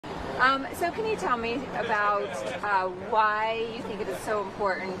So can you tell me about why you think it is so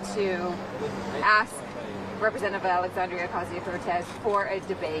important to ask Representative Alexandria Ocasio-Cortez for a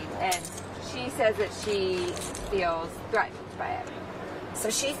debate? And she says that she feels threatened by it. So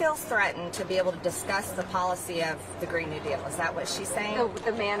she feels threatened to be able to discuss the policy of the Green New Deal. Is that what she's saying?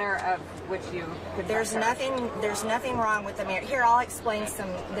 The manner of which you could. There's nothing wrong with the manner. Here, I'll explain some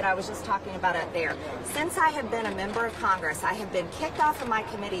that I was just talking about up there. Since I have been a member of Congress, I have been kicked off of my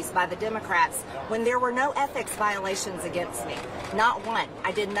committees by the Democrats when there were no ethics violations against me. Not one.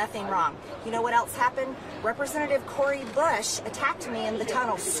 I did nothing wrong. You know what else happened? Representative Cori Bush attacked me in the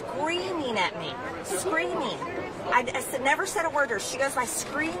tunnel, screaming at me. Screaming. I never said a word to her. She goes by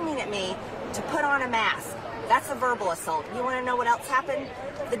screaming at me to put on a mask. That's a verbal assault. You want to know what else happened?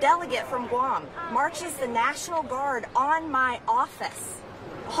 The delegate from Guam marches the National Guard on my office.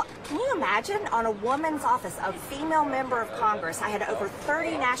 Can you imagine? On a woman's office, a female member of Congress, I had over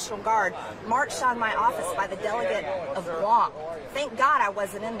 30 National Guard marched on my office by the delegate of Guam. Thank God I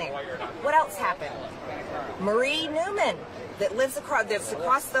wasn't in there. What else happened? Marie Newman, that lives across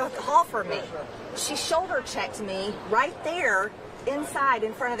the hall from me, she shoulder checked me right there inside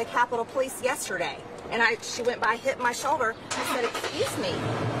in front of the Capitol Police yesterday. And she went by, hit my shoulder. I said, "Excuse me."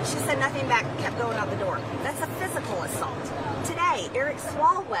 She said nothing back, kept going out the door. That's a physical assault. Today, Eric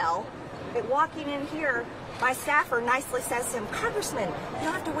Swalwell, walking in here, my staffer nicely says to him, "Congressman, you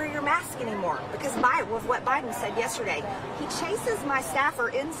don't have to wear your mask anymore," because with what Biden said yesterday. He chases my staffer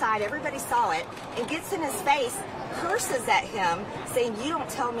inside, everybody saw it, and gets in his face, curses at him, saying, "You don't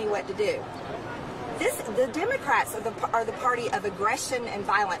tell me what to do." The Democrats are the party of aggression and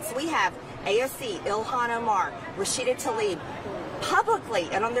violence. We have AOC, Ilhan Omar, Rashida Tlaib, publicly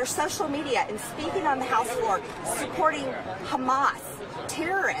and on their social media and speaking on the House floor, supporting Hamas,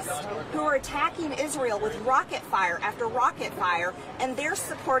 terrorists who are attacking Israel with rocket fire after rocket fire, and they're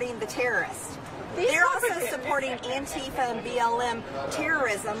supporting the terrorists. They're also supporting Antifa and BLM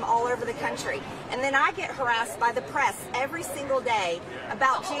terrorism all over the country. And then I get harassed by the press every single day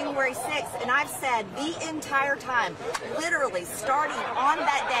about January 6th, and I've said the entire time, literally starting on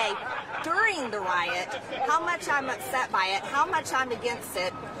that day, during the riot, how much I'm upset by it, how much I'm against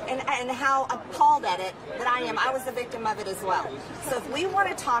it, and how appalled at it that I am. I was a victim of it as well. So if we want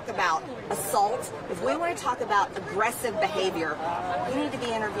to talk about assault, if we want to talk about aggressive behavior, we need to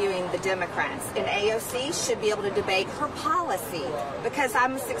be interviewing the Democrats. And AOC should be able to debate her policy, because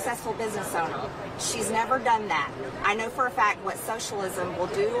I'm a successful business owner. She's never done that. I know for a fact what socialism will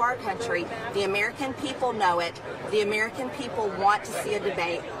do to our country. The American people know it. The American people want to see a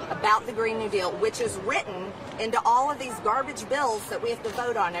debate about the Green New Deal, which is written into all of these garbage bills that we have to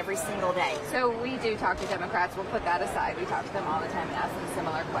vote on every single day. So we do talk to Democrats. We'll put that aside. We talk to them all the time and ask them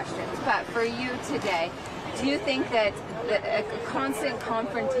similar questions. But for you today, do you think that a constant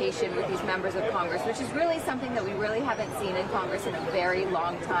confrontation with these members of Congress, which is really something that we really haven't seen in Congress in a very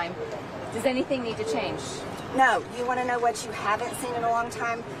long time, does anything need to change? No. You want to know what you haven't seen in a long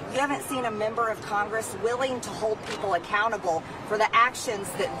time? You haven't seen a member of Congress willing to hold people accountable for the actions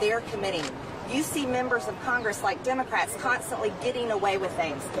that they're committing. You see members of Congress, like Democrats, constantly getting away with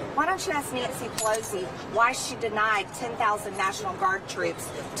things. Why don't you ask Nancy Pelosi why she denied 10,000 National Guard troops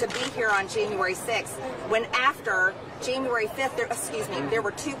to be here on January 6th, when after January 5th, there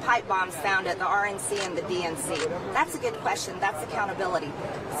were 2 pipe bombs found at the RNC and the DNC. That's a good question. That's accountability.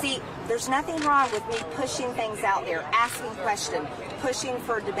 See, there's nothing wrong with me pushing things out there, asking questions, pushing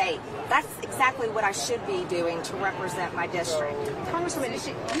for debate. That's exactly what I should be doing to represent my district. Congresswoman,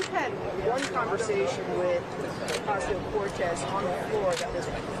 you've had one conversation with Ocasio-Cortez on the floor that was,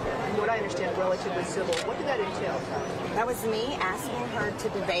 from what I understand, relatively civil. What did that entail? That was me asking her to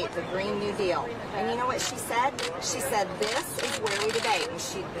debate the Green New Deal. And you know what she said? She said, "This is where we debate," and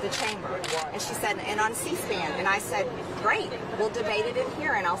the chamber. And she said, "and on C-SPAN." And I said, "Great, we'll debate it in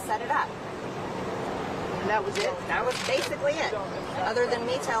here and I'll set it up." And that was it? That was basically it. Other than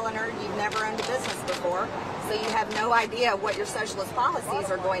me telling her, "You've never owned a business before, so you have no idea what your socialist policies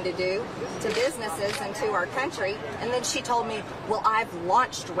are going to do to businesses and to our country." And then she told me, "Well, I've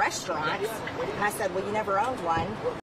launched restaurants." And I said, "Well, you never owned one."